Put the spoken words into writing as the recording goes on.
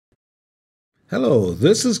Hello,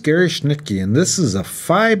 this is Gary Schnitke, and this is a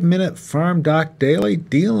 5-minute Farm Doc Daily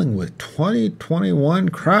dealing with 2021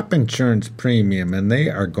 crop insurance premium, and they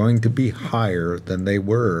are going to be higher than they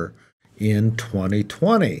were in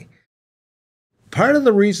 2020. Part of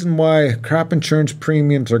the reason why crop insurance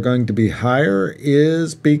premiums are going to be higher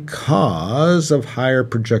is because of higher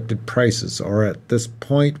projected prices, or at this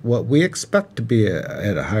point, what we expect to be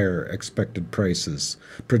at higher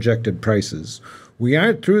projected prices. We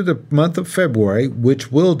aren't through the month of February,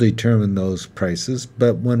 which will determine those prices,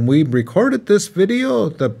 but when we recorded this video,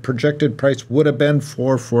 the projected price would have been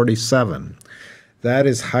 $4.47. That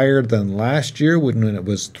is higher than last year when it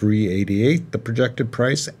was $3.88, the projected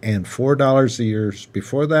price, and $4 a year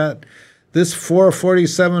before that. This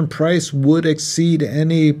 $4.47 price would exceed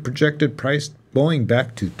any projected price going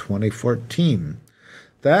back to 2014.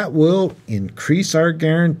 That will increase our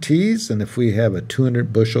guarantees, and if we have a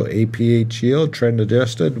 200 bushel APH yield, trend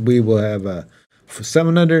adjusted, we will have a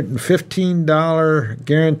 $715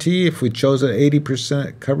 guarantee if we chose an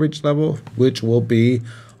 80% coverage level, which will be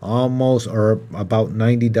almost or about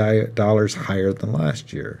 $90 higher than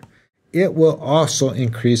last year. It will also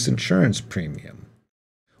increase insurance premium.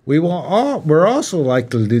 We're also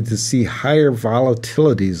likely to see higher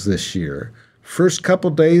volatilities this year. First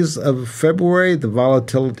couple days of February, the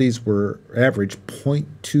volatilities were average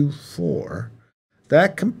 0.24.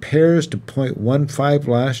 That compares to 0.15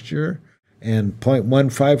 last year and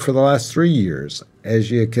 0.15 for the last 3 years.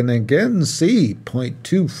 As you can again see,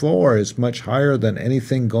 0.24 is much higher than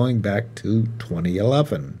anything going back to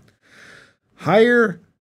 2011. Higher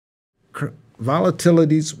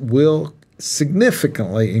volatilities will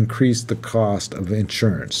significantly increase the cost of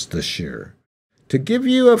insurance this year. To give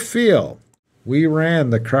you a feel, we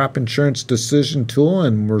ran the crop insurance decision tool,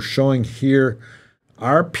 and we're showing here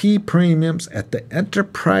RP premiums at the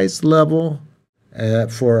enterprise level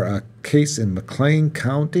for a case in McClean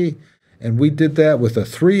County, and we did that with a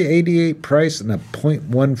 $3.88 price and a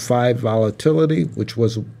 0.15 volatility, which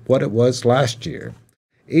was what it was last year.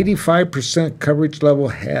 85% coverage level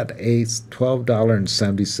had a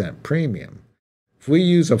 $12.70 premium. If we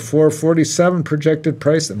use a $4.47 projected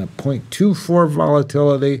price and a 0.24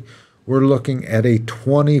 volatility, we're looking at a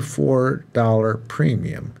 $24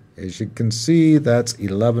 premium. As you can see, that's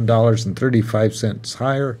 $11.35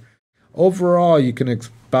 higher. Overall, you can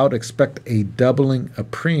about expect a doubling of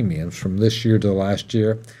premiums from this year to last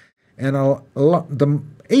year, and the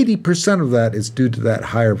 80% of that is due to that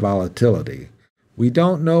higher volatility. We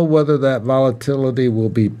don't know whether that volatility will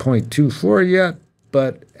be 0.24 yet,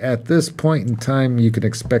 but at this point in time, you can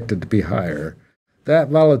expect it to be higher. That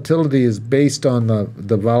volatility is based on the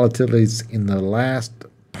volatilities in the last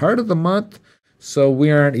part of the month, so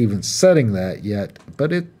we aren't even setting that yet,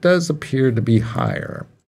 but it does appear to be higher.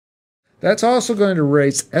 That's also going to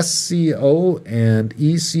raise SCO and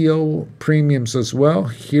ECO premiums as well.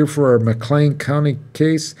 Here for our McClean County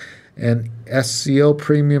case, an SCO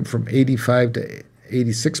premium from 85 to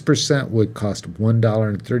 86% would cost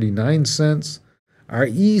 $1.39. Our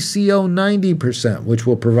ECO 90%, which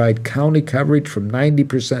will provide county coverage from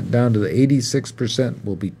 90% down to the 86%,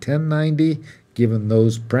 will be $10.90 given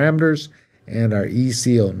those parameters, and our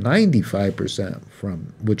ECO 95%,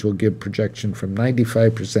 which will give projection from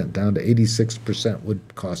 95% down to 86%, would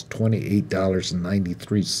cost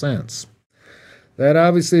 $28.93. That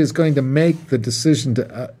obviously is going to make the decision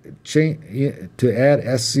to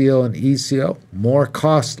add SCO and ECO more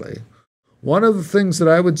costly. One of the things that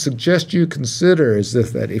I would suggest you consider is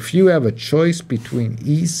that if you have a choice between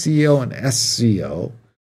ECO and SCO,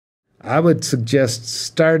 I would suggest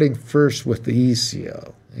starting first with the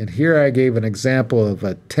ECO. And here I gave an example of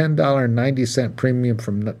a $10.90 premium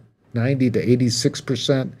from 90 to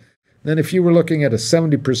 86%. Then if you were looking at a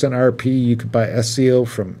 70% RP, you could buy SCO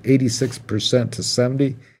from 86% to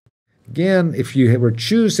 70. Again, if you were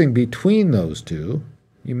choosing between those two,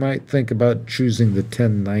 you might think about choosing the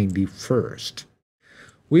 1090 first.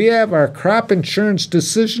 We have our crop insurance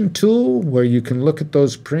decision tool where you can look at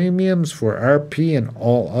those premiums for RP and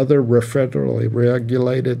all other federally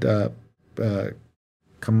regulated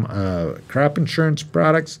crop insurance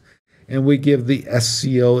products, and we give the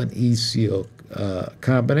SCO and ECO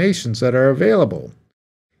combinations that are available.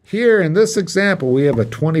 Here in this example, we have a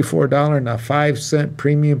 $24.05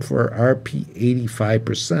 premium for RP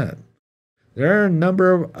 85%. There are a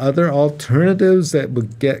number of other alternatives that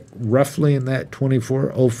would get roughly in that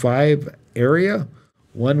 $24.05 area.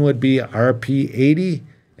 One would be RP 80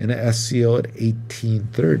 and a SCO at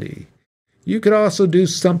 $18.30. You could also do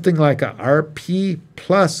something like a RP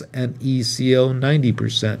plus an ECO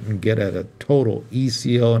 90% and get at a total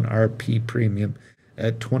ECO and RP premium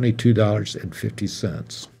at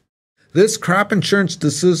 $22.50. This crop insurance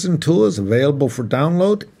decision tool is available for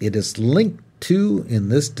download. It is linked to in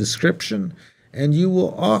this description, and you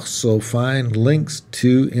will also find links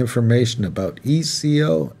to information about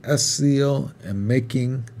ECO, SCO, and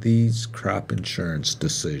making these crop insurance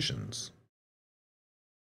decisions.